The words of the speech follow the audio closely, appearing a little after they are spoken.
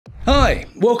Hi,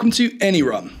 welcome to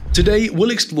ANY.RUN. Today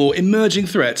we'll explore emerging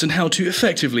threats and how to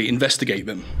effectively investigate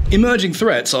them. Emerging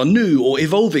threats are new or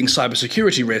evolving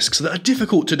cybersecurity risks that are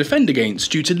difficult to defend against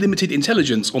due to limited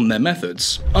intelligence on their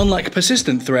methods. Unlike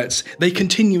persistent threats, they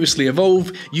continuously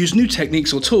evolve, use new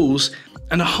techniques or tools,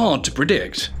 and are hard to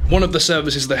predict. One of the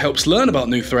services that helps learn about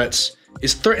new threats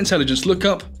is Threat Intelligence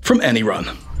Lookup from ANY.RUN.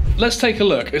 Let's take a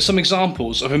look at some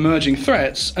examples of emerging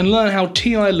threats and learn how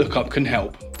TI Lookup can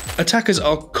help. Attackers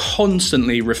are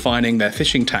constantly refining their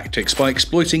phishing tactics by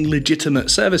exploiting legitimate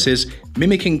services,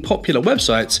 mimicking popular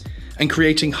websites, and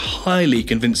creating highly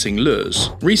convincing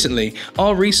lures. Recently,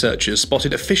 our researchers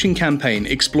spotted a phishing campaign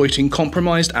exploiting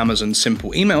compromised Amazon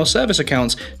simple email service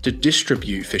accounts to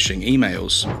distribute phishing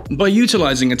emails. By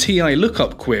utilizing a TI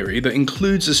Lookup query that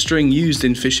includes a string used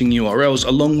in phishing URLs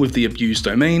along with the abused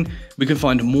domain, we can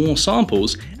find more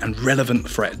samples and relevant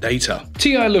threat data.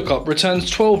 TI Lookup returns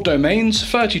 12 domains,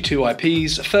 32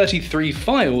 IPs, 33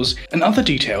 files, and other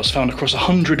details found across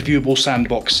 100 viewable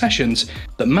sandbox sessions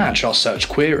that match our search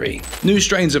query. New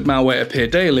strains of malware appear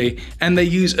daily, and they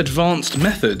use advanced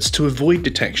methods to avoid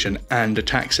detection and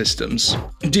attack systems.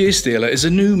 DeerStealer is a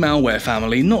new malware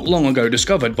family not long ago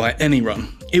discovered by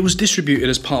ANY.RUN. It was distributed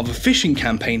as part of a phishing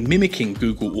campaign mimicking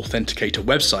Google Authenticator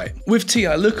website. With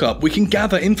TI Lookup, we can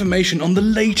gather information on the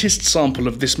latest sample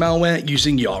of this malware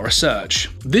using Yara Search.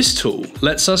 This tool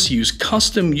lets us use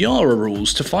custom Yara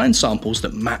rules to find samples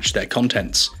that match their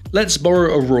contents. Let's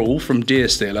borrow a rule from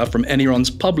DeerStealer from ANY.RUN's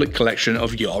public collection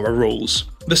of Yara rules.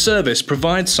 The service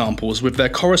provides samples with their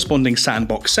corresponding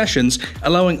sandbox sessions,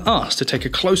 allowing us to take a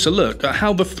closer look at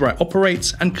how the threat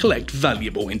operates and collect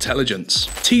valuable intelligence.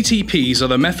 TTPs are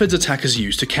the methods attackers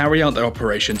use to carry out their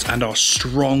operations and are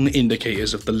strong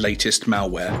indicators of the latest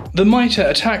malware. The MITRE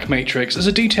attack matrix is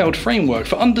a detailed framework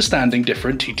for understanding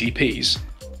different TTPs.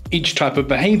 Each type of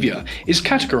behavior is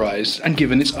categorized and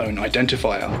given its own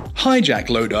identifier. Hijack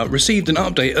Loader received an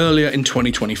update earlier in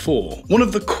 2024. One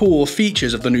of the core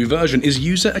features of the new version is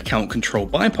user account control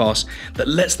bypass that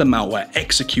lets the malware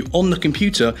execute on the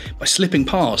computer by slipping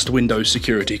past Windows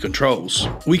security controls.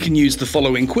 We can use the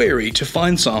following query to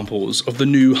find samples of the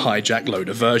new Hijack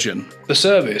Loader version. The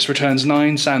service returns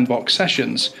 9 sandbox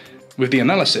sessions with the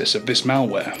analysis of this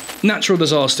malware. Natural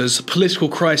disasters, political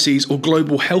crises, or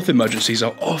global health emergencies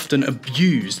are often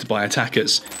abused by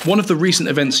attackers. One of the recent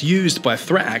events used by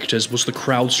threat actors was the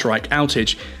CrowdStrike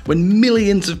outage, when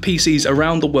millions of PCs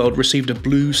around the world received a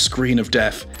blue screen of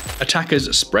death.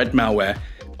 Attackers spread malware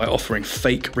by offering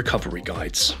fake recovery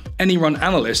guides. ANY.RUN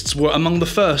analysts were among the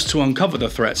first to uncover the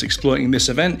threats exploiting this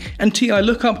event, and TI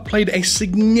Lookup played a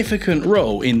significant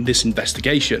role in this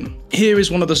investigation. Here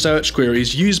is one of the search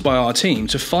queries used by our team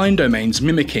to find domains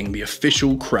mimicking the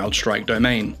official CrowdStrike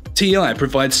domain. TI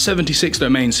provides 76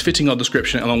 domains fitting our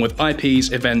description along with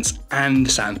IPs, events, and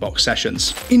sandbox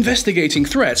sessions. Investigating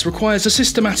threats requires a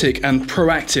systematic and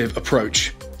proactive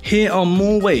approach. Here are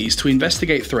more ways to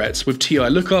investigate threats with TI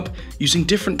Lookup using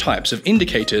different types of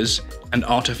indicators and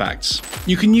artifacts.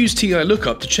 You can use TI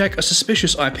Lookup to check a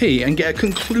suspicious IP and get a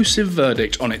conclusive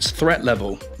verdict on its threat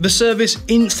level. The service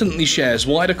instantly shares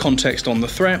wider context on the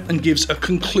threat and gives a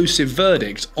conclusive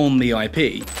verdict on the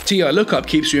IP. TI Lookup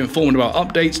keeps you informed about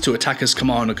updates to attackers'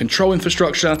 command and control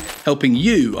infrastructure, helping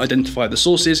you identify the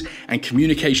sources and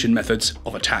communication methods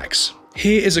of attacks.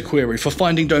 Here is a query for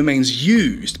finding domains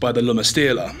used by the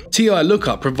DeerStealer. TI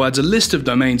Lookup provides a list of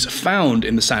domains found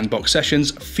in the sandbox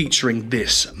sessions featuring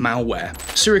this malware.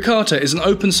 Suricata is an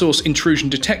open source intrusion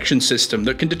detection system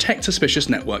that can detect suspicious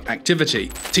network activity.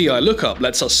 TI Lookup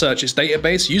lets us search its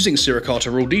database using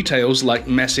Suricata rule details like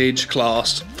message,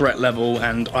 class, threat level,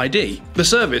 and ID. The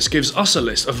service gives us a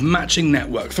list of matching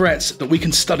network threats that we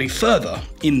can study further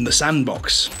in the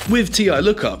sandbox. With TI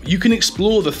Lookup, you can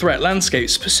explore the threat landscape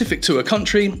specific to a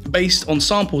country based on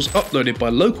samples uploaded by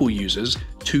local users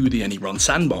to the ANY.RUN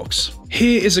sandbox.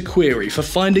 Here is a query for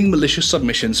finding malicious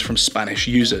submissions from Spanish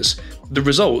users. The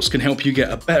results can help you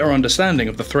get a better understanding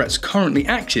of the threats currently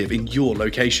active in your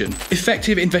location.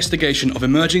 Effective investigation of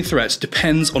emerging threats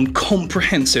depends on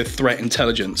comprehensive threat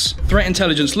intelligence. Threat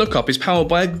Intelligence Lookup is powered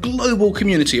by a global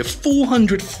community of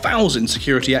 400,000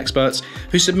 security experts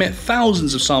who submit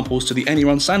thousands of samples to the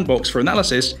ANY.RUN sandbox for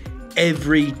analysis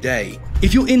every day.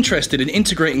 If you're interested in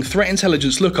integrating Threat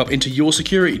Intelligence Lookup into your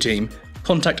security team,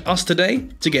 contact us today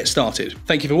to get started.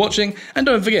 Thank you for watching, and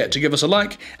don't forget to give us a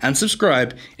like and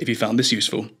subscribe if you found this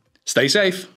useful. Stay safe.